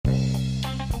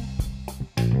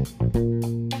Hey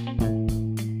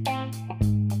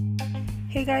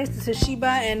guys, this is Sheba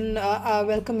and I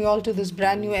welcome you all to this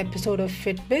brand new episode of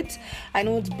Fitbits. I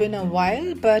know it's been a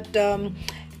while, but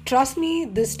trust me,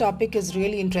 this topic is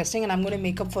really interesting and I'm going to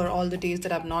make up for all the days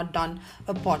that I've not done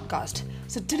a podcast.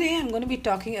 So today I'm going to be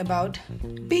talking about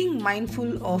being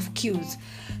mindful of cues.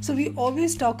 So we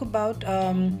always talk about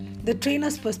the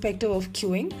trainer's perspective of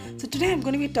cueing. So today I'm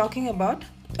going to be talking about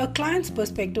a client's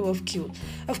perspective of cue.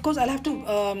 Of course, I'll have to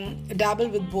dabble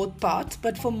with both parts,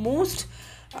 but for most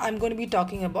I'm going to be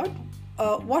talking about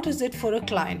what is it for a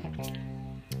client.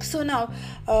 So now,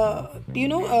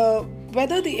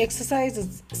 whether the exercise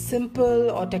is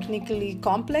simple or technically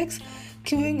complex,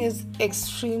 cueing is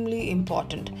extremely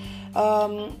important.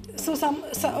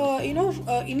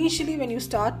 Initially when you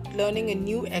start learning a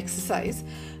new exercise,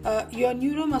 your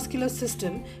neuromuscular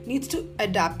system needs to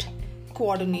adapt,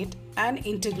 coordinate and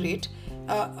integrate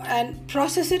and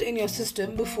process it in your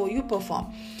system before you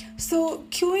perform. So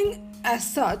cueing as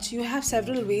such, you have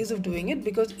several ways of doing it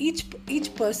because each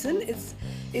person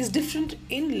is different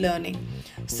in learning.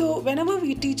 So whenever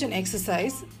we teach an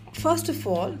exercise, first of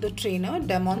all, the trainer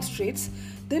demonstrates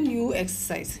the new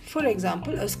exercise. For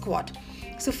example, a squat.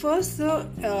 So first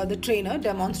the trainer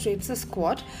demonstrates a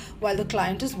squat while the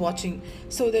client is watching.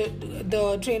 So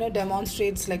the trainer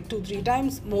demonstrates like 2-3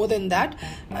 times more than that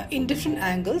in different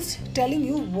angles, telling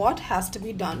you what has to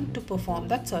be done to perform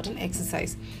that certain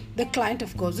exercise. The client,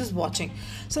 of course, is watching.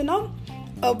 So now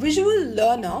a visual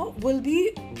learner will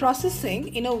be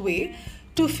processing in a way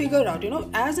to figure out,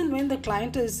 as and when the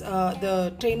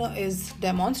trainer is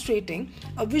demonstrating,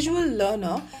 a visual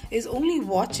learner is only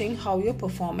watching how you're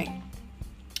performing.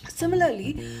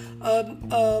 Similarly,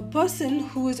 a person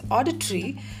who is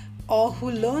auditory or who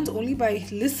learns only by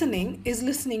listening is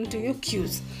listening to your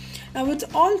cues. Now, it's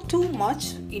all too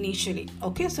much initially.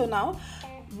 Okay, so now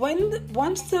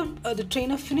once the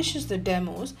trainer finishes the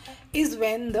demos is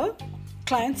when the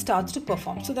client starts to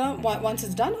perform. So then once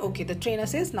it's done, okay, the trainer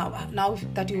says, now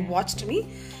that you watched me,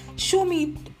 show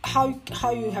me how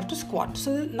you have to squat.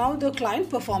 So now the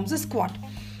client performs a squat.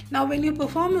 Now when you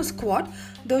perform a squat,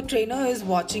 the trainer is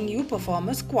watching you perform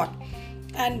a squat.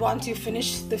 And once you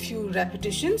finish the few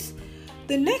repetitions,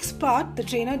 the next part the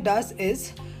trainer does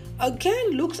is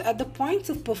again looks at the points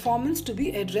of performance to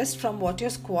be addressed from what your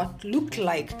squat looked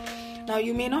like. Now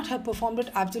you may not have performed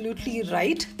it absolutely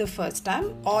right the first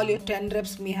time. All your 10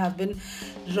 reps may have been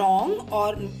wrong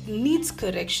or needs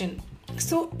correction.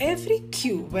 So every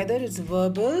cue, whether it's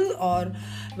verbal or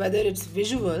whether it's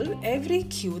visual, every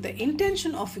cue, the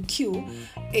intention of a cue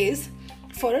is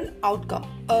for an outcome,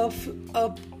 a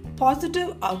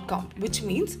positive outcome, which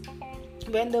means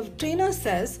when the trainer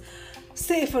says,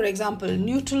 say for example,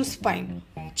 neutral spine,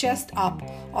 chest up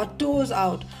or toes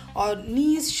out, or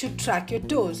knees should track your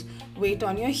toes, weight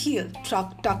on your heel,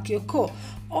 tuck your core,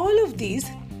 all of these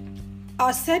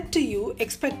are said to you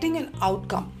expecting an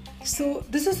outcome. So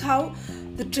this is how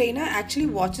the trainer actually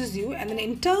watches you, and then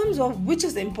in terms of which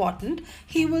is important,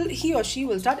 he or she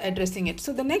will start addressing it.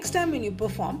 So the next time when you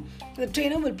perform, the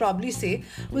trainer will probably say,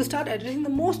 we'll start addressing the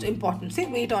most important, say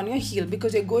weight on your heel,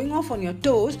 because you're going off on your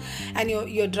toes and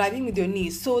you're driving with your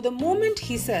knees. So the moment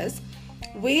he says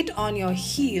weight on your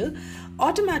heel,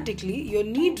 automatically your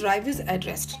knee drive is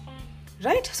addressed.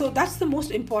 Right? So that's the most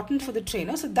important for the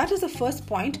trainer. So that is the first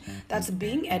point that's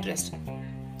being addressed.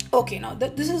 Okay, now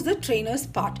this is the trainer's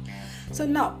part. So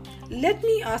now let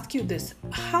me ask you this.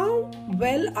 How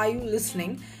well are you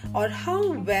listening or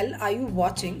how well are you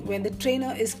watching when the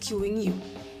trainer is cueing you?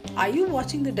 Are you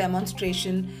watching the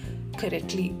demonstration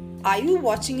correctly? Are you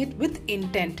watching it with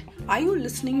intent? Are you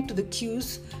listening to the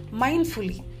cues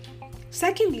mindfully?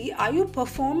 Secondly, are you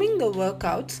performing the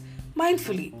workouts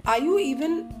mindfully? Are you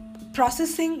even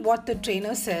processing what the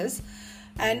trainer says,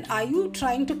 and are you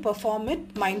trying to perform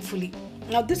it mindfully?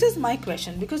 Now this is my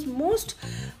question, because most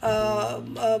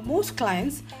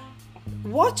clients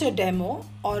watch a demo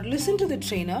or listen to the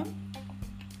trainer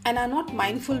and are not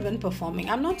mindful when performing.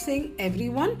 I'm not saying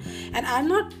everyone, and I'm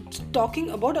not talking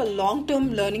about a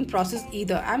long-term learning process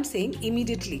either. I'm saying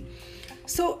immediately.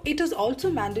 So it is also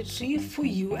mandatory for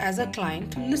you as a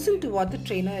client to listen to what the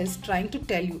trainer is trying to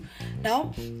tell you.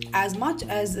 Now, as much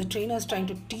as the trainer is trying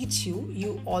to teach you,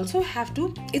 you also have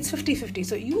to, it's 50-50.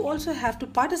 So you also have to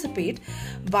participate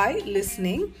by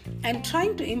listening and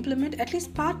trying to implement at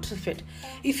least part of it.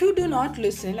 If you do not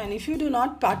listen and if you do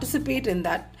not participate in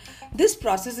that, this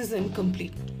process is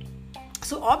incomplete.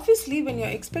 So obviously, when you're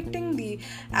expecting the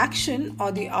action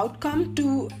or the outcome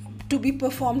to be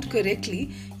performed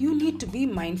correctly, you need to be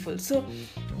mindful. So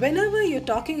whenever you're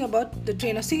talking about the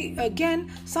trainer, see,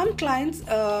 again, some clients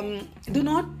do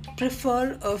not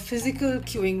prefer physical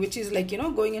cueing, which is like,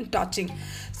 going and touching.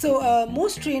 So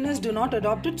most trainers do not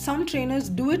adopt it. Some trainers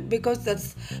do it because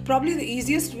that's probably the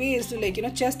easiest way, is to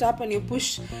like, chest up and you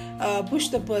push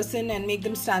the person and make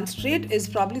them stand straight, is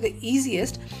probably the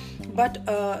easiest. But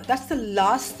that's the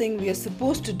last thing we are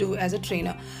supposed to do as a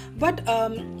trainer. But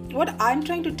what I'm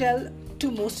trying to tell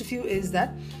to most of you is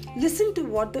that listen to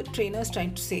what the trainer is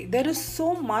trying to say. There is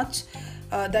so much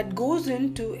that goes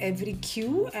into every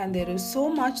cue, and there is so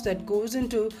much that goes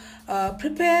into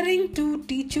preparing to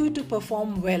teach you to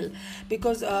perform well,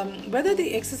 because whether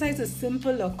the exercise is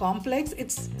simple or complex,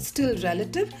 it's still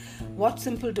relative. What's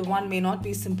simple to one may not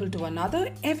be simple to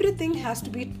another. Everything has to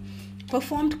be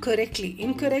performed correctly.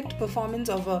 Incorrect performance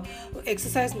of a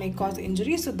exercise may cause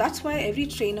injury. So that's why every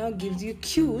trainer gives you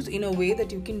cues in a way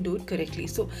that you can do it correctly.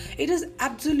 So it is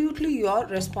absolutely your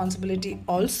responsibility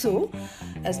also,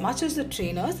 as much as the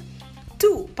trainers,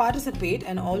 to participate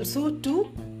and also to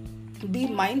be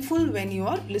mindful when you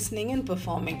are listening and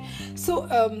performing. So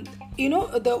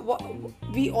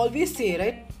we always say,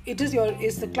 right,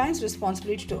 it's the client's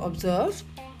responsibility to observe,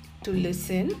 to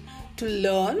listen, to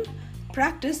learn,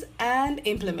 practice and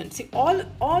implement. See,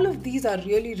 all of these are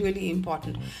really, really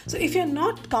important. So if you're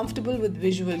not comfortable with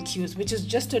visual cues, which is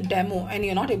just a demo, and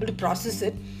you're not able to process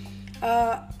it,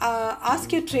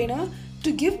 ask your trainer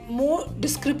to give more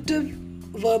descriptive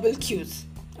verbal cues.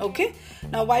 Okay,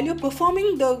 now while you're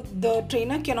performing, the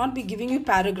trainer cannot be giving you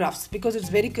paragraphs because it's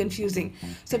very confusing.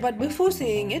 So but before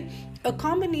saying it, a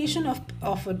combination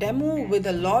of a demo with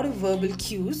a lot of verbal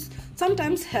cues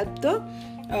sometimes help the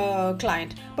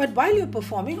client. But while you're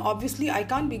performing, obviously I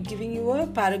can't be giving you a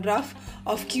paragraph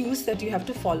of cues that you have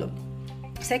to follow.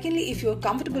 Secondly, if you're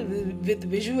comfortable with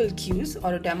visual cues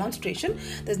or a demonstration,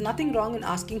 there's nothing wrong in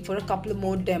asking for a couple of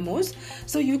more demos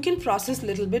so you can process a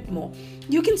little bit more.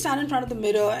 You can stand in front of the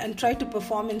mirror and try to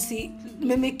perform and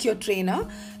mimic your trainer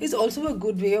is also a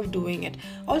good way of doing it.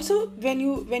 Also, when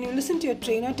you listen to your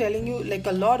trainer telling you like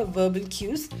a lot of verbal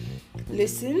cues,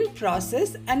 listen,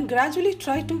 process, and gradually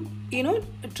try to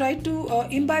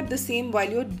imbibe the same while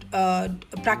you're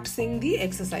practicing the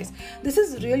exercise. This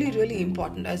is really, really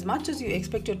important. As much as you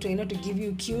expect your trainer to give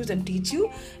you cues and teach you,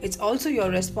 it's also your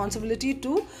responsibility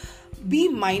to be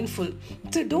mindful.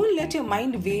 So don't let your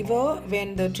mind waver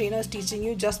when the trainer is teaching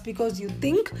you just because you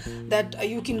think that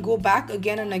you can go back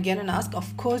again and again and ask.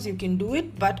 Of course you can do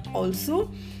it, but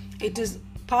also it is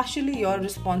partially your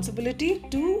responsibility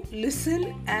to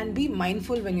listen and be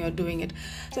mindful when you're doing it.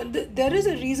 So there is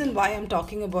a reason why I'm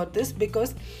talking about this,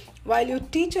 because while your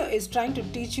teacher is trying to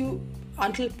teach you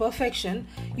until perfection,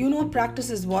 practice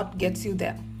is what gets you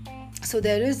there. So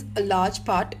there is a large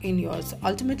part in yours.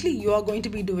 Ultimately, you are going to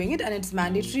be doing it, and it's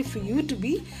mandatory for you to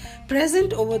be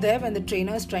present over there when the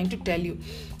trainer is trying to tell you.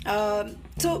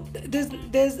 So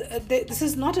this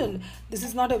is not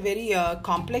a very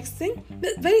complex thing.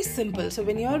 Very simple. So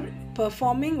when you're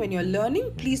performing, when you're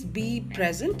learning, please be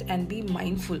present and be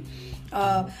mindful,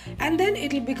 and then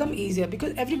it'll become easier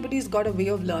because everybody's got a way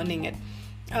of learning it.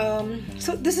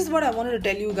 So this is what I wanted to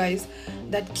tell you guys,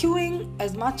 that cueing,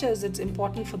 as much as it's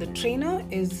important for the trainer,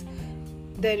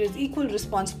 there is equal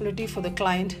responsibility for the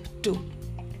client too.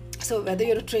 So whether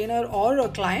you're a trainer or a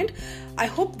client, I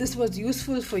hope this was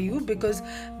useful for you, because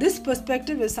this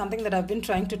perspective is something that I've been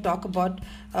trying to talk about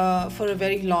for a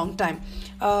very long time.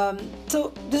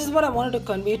 So this is what I wanted to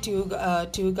convey to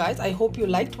you guys. I hope you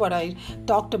liked what I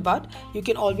talked about. You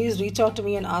can always reach out to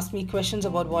me and ask me questions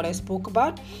about what I spoke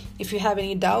about. If you have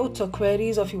any doubts or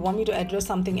queries, or if you want me to address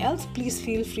something else, please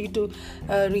feel free to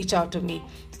reach out to me.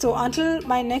 So until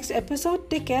my next episode,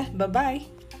 take care.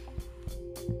 Bye-bye.